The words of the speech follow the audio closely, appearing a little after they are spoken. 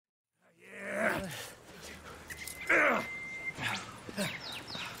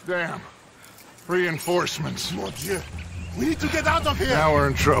dam. Reinforcements. Mon Dieu. We need to get out of here. Now we're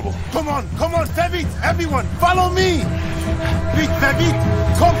in trouble. Come on, fais vite, everyone, follow me. Vite, fais vite.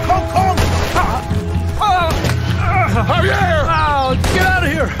 Come. Javier! Oh, get out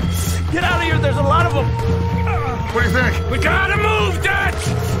of here! Get out of here, there's a lot of them! What do you think? We gotta move, Dutch!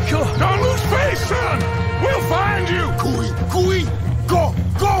 Don't lose face, son! We'll find you! Cooey, go!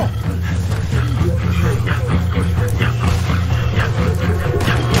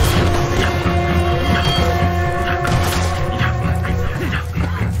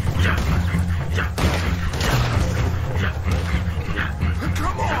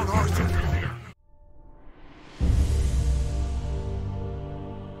 Come on, Arthur!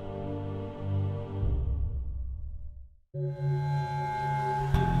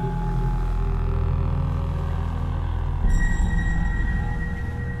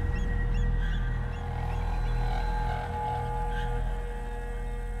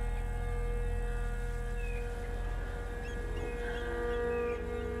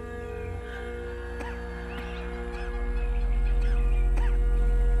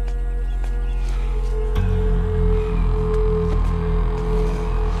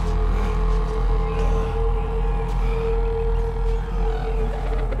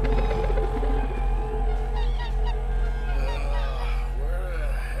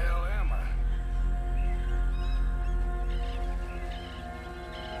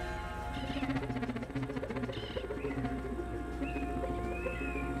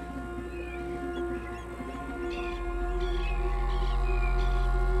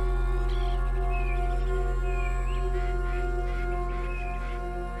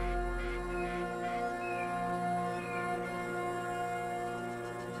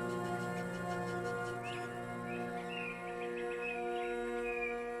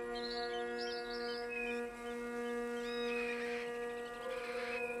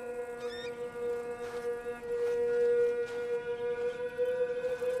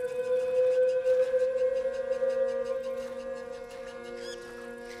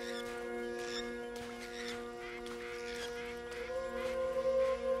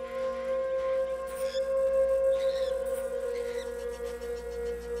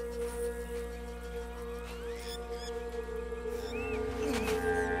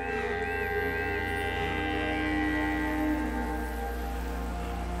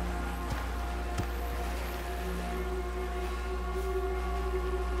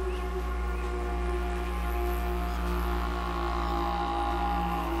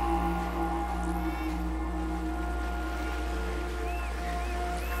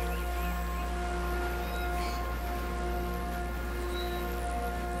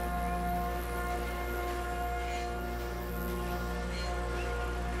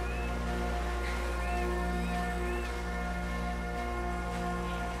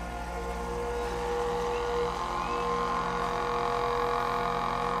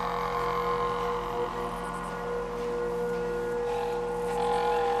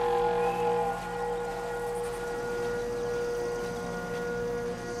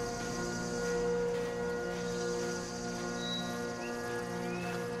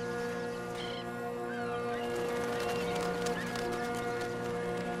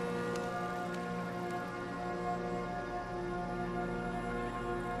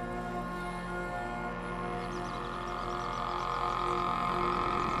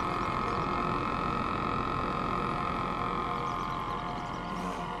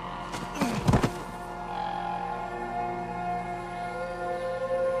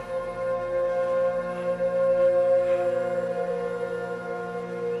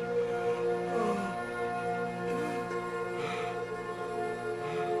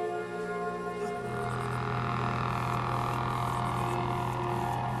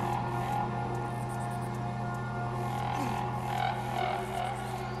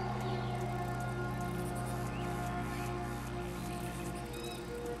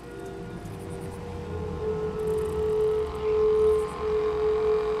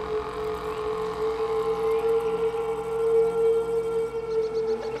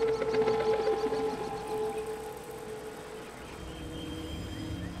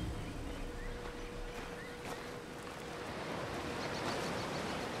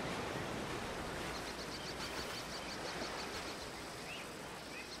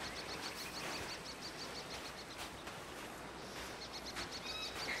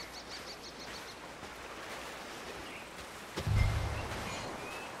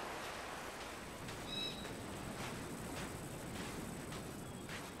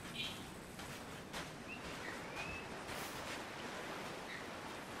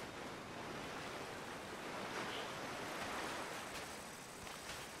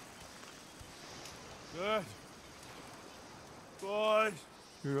 Good. Boys.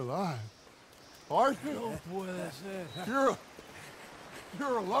 You're alive. Art? No puede ser.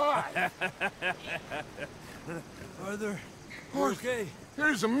 You're alive. Arthur, you Art, okay? it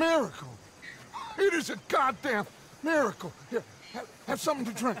is a miracle. It is a goddamn miracle. Here, have something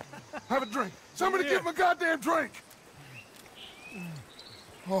to drink. Have a drink. Somebody give him a goddamn drink.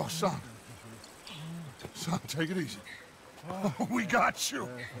 Oh, son. Son, take it easy. Oh, we got you.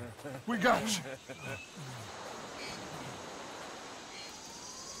 We got you.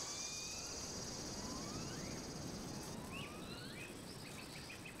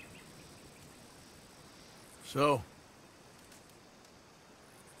 So,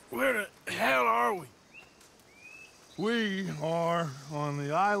 where the hell are we? We are on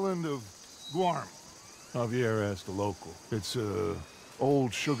the island of Guam. Javier asked the local. It's a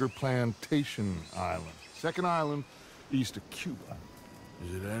old sugar plantation island. Second island east of Cuba.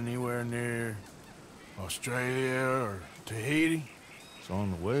 Is it anywhere near Australia or Tahiti? It's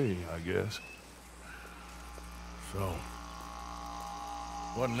on the way, I guess. So,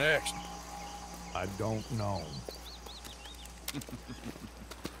 what next? I don't know.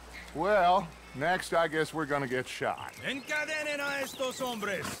 Well, next I guess we're gonna get shot. Encadenen a estos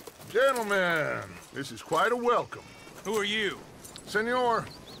hombres. Gentlemen, this is quite a welcome. Who are you? Senor,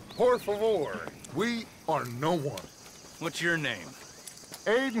 por favor, we are no one. What's your name?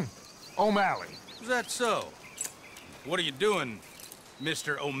 Aiden O'Malley. Is that so? What are you doing,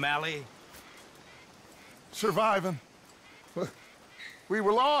 Mr. O'Malley? Surviving. We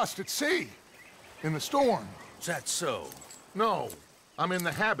were lost at sea. In the storm. Is that so? No, I'm in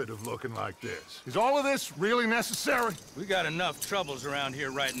the habit of looking like this. Is all of this really necessary? We got enough troubles around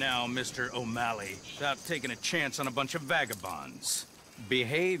here right now, Mr. O'Malley, without taking a chance on a bunch of vagabonds.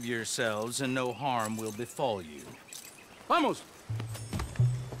 Behave yourselves and no harm will befall you. Vamos!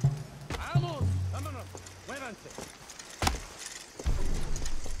 Vamos! Vámonos! Muévanse!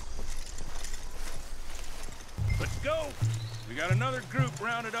 Let's go! We got another group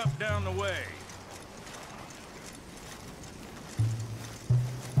rounded up down the way.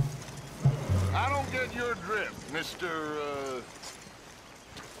 I don't get your drift, Mr.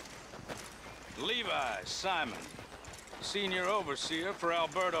 Levi Simon, senior overseer for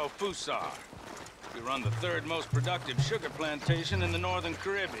Alberto Fusar. We run the third most productive sugar plantation in the Northern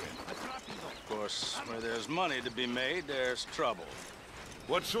Caribbean. Of course, where there's money to be made, there's trouble.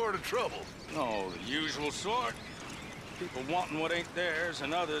 What sort of trouble? Oh, the usual sort. People wanting what ain't theirs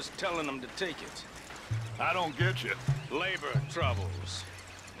and others telling them to take it. I don't get you. Labor troubles.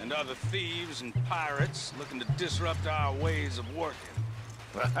 And other thieves and pirates looking to disrupt our ways of working.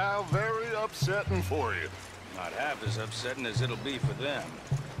 How very upsetting for you. Not half as upsetting as it'll be for them.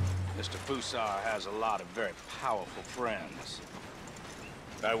 Mr. Fusar has a lot of very powerful friends.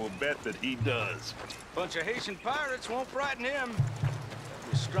 I will bet that he does. Bunch of Haitian pirates won't frighten him.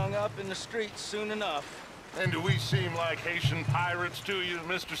 They'll be strung up in the streets soon enough. And do we seem like Haitian pirates to you,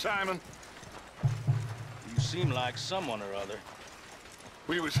 Mr. Simon? You seem like someone or other.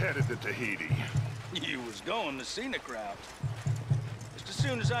 We was headed to Tahiti. You was going the scenic route. Just as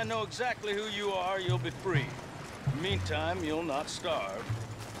soon as I know exactly who you are, you'll be free. In the meantime, you'll not starve.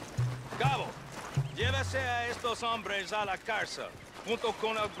 Cabo, llévese a estos hombres a la cárcel, junto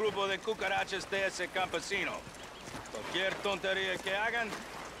con el grupo de cucarachas de ese campesino. Cualquier tontería que hagan,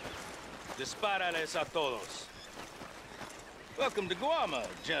 dispárales a todos. Welcome to Guam,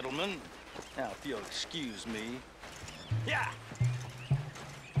 gentlemen. Now, if you'll excuse me. Yeah!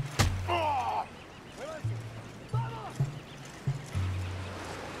 Oh!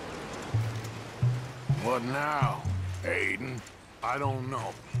 What now, Aiden? I don't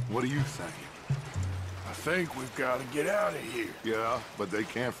know. What do you think? I think we've got to get out of here. Yeah, but they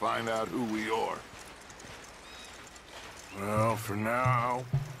can't find out who we are. Well, for now,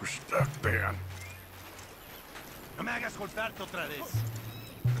 we're stuck, Ben. No me hagas cortarte otra vez.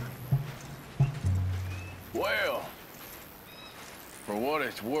 Well, for what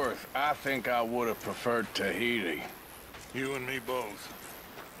it's worth, I think I would have preferred Tahiti. You and me both.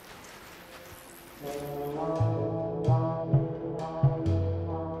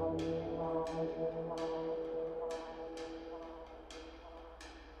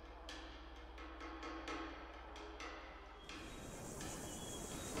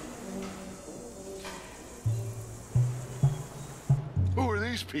 Who are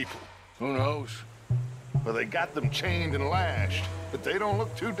these people? Who knows? Well, they got them chained and lashed, but they don't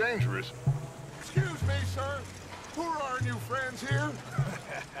look too dangerous. Excuse me, sir. Who are our new friends here?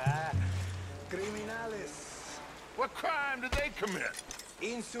 Criminales. What crime did they commit?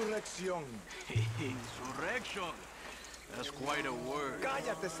 Insurrección. Insurrection. That's quite a word.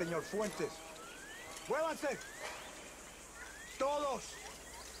 Cállate, señor Fuentes. ¡Muévanse! ¡Todos!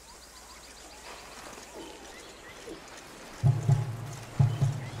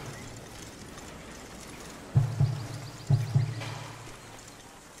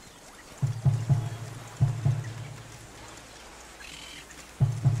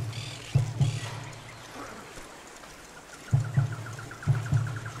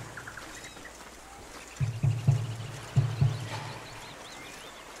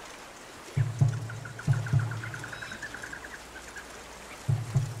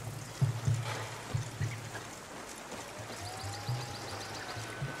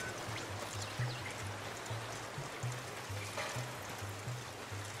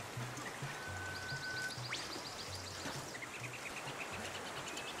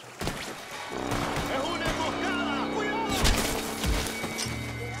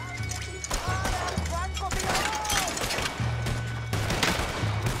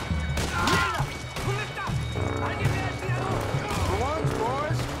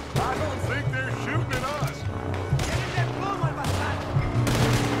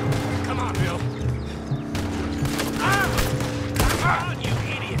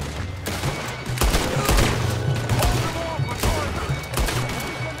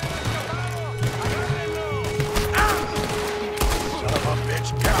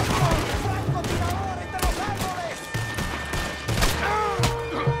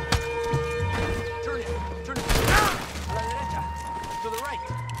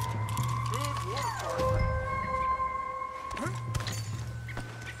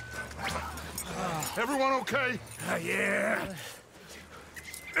 Everyone okay? Yeah.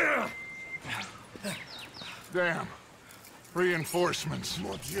 Damn. Reinforcements.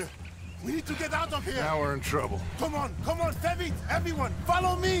 Mon Dieu. We need to get out of here. Now we're in trouble. Come on, fais vite. Everyone,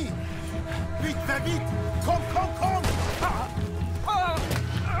 follow me. Vite, fais vite. Come.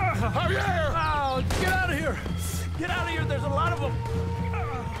 Javier! Oh, get out of here! Get out of here, there's a lot of them!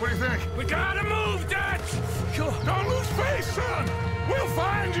 What do you think? We gotta move, Dutch! Don't lose face, son! We'll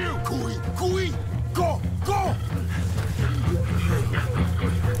find you! Cooey, go!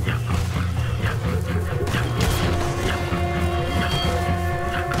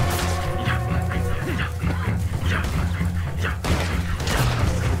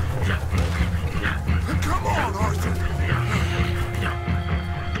 Come on, Arthur!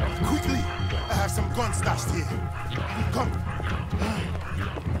 Quickly, I have some guns stashed here. Come.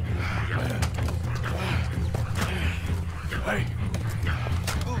 Hey!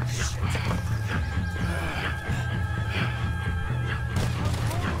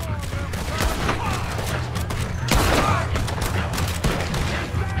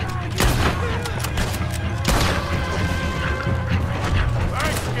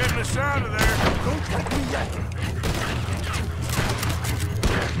 Thanks for getting us out of there. Don't take me yet.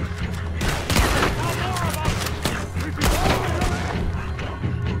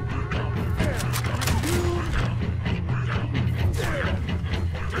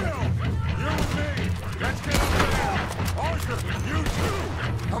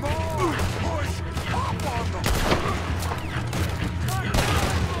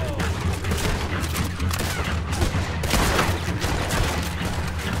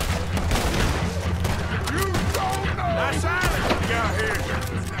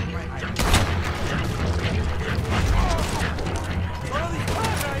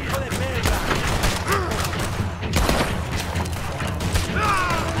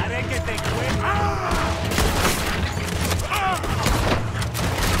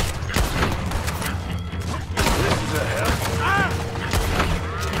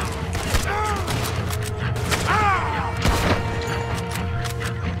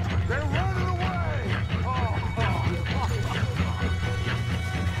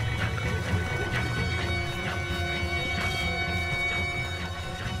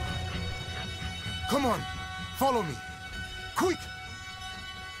 Come on, follow me. Quick!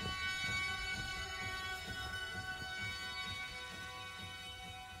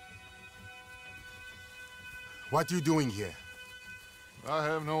 What are you doing here? I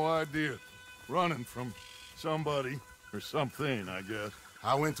have no idea. Running from somebody or something, I guess.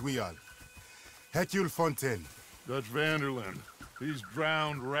 How went we all? Hercule Fontaine. Dutch Vanderland. These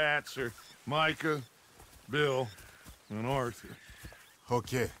drowned rats are Micah, Bill, and Arthur.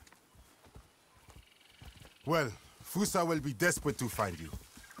 Okay. Well, Fusa will be desperate to find you.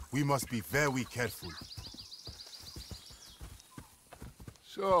 We must be very careful.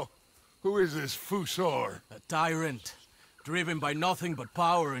 So, who is this Fusar? A tyrant, driven by nothing but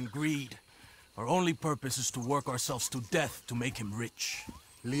power and greed. Our only purpose is to work ourselves to death to make him rich.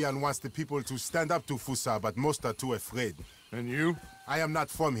 Leon wants the people to stand up to Fusa, but most are too afraid. And you? I am not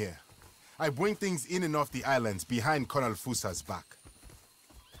from here. I bring things in and off the islands behind Colonel Fusa's back.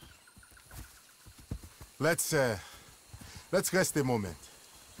 Let's rest a moment.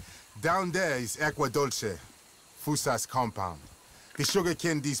 Down there is Agua Dulce, Fusa's compound. The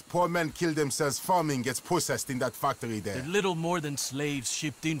sugarcane these poor men kill themselves farming gets processed in that factory there. They're little more than slaves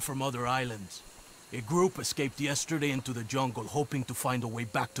shipped in from other islands. A group escaped yesterday into the jungle, hoping to find a way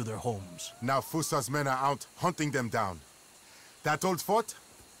back to their homes. Now Fusa's men are out hunting them down. That old fort?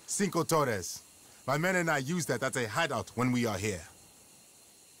 Cinco Torres. My men and I use that as a hideout when we are here.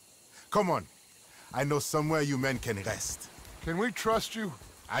 Come on. I know somewhere you men can rest. Can we trust you?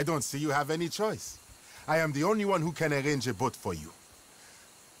 I don't see you have any choice. I am the only one who can arrange a boat for you.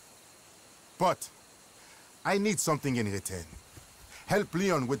 But I need something in return. Help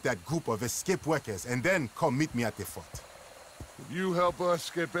Leon with that group of escaped workers, and then come meet me at the fort. If you help us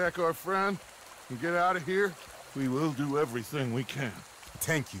get back our friend and get out of here, we will do everything we can.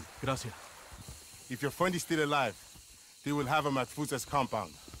 Thank you. Gracias. If your friend is still alive, they will have him at Fusa's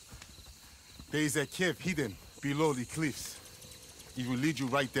compound. There is a cave hidden below the cliffs. It will lead you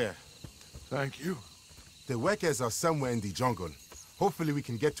right there. Thank you. The workers are somewhere in the jungle. Hopefully we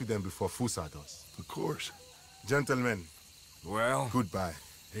can get to them before Fusa does. Of course. Gentlemen, Well, goodbye.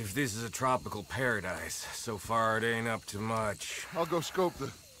 if this is a tropical paradise, so far it ain't up to much. I'll go scope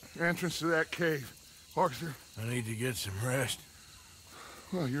the entrance to that cave. Arthur? I need to get some rest.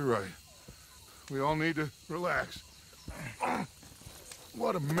 Well, you're right. We all need to relax.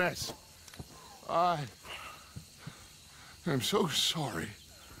 What a mess. I am so sorry,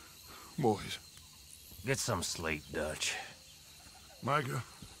 boys. Get some sleep, Dutch. Micah,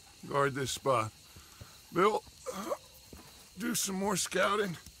 guard this spot. Bill, do some more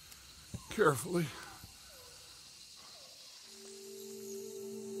scouting. Carefully.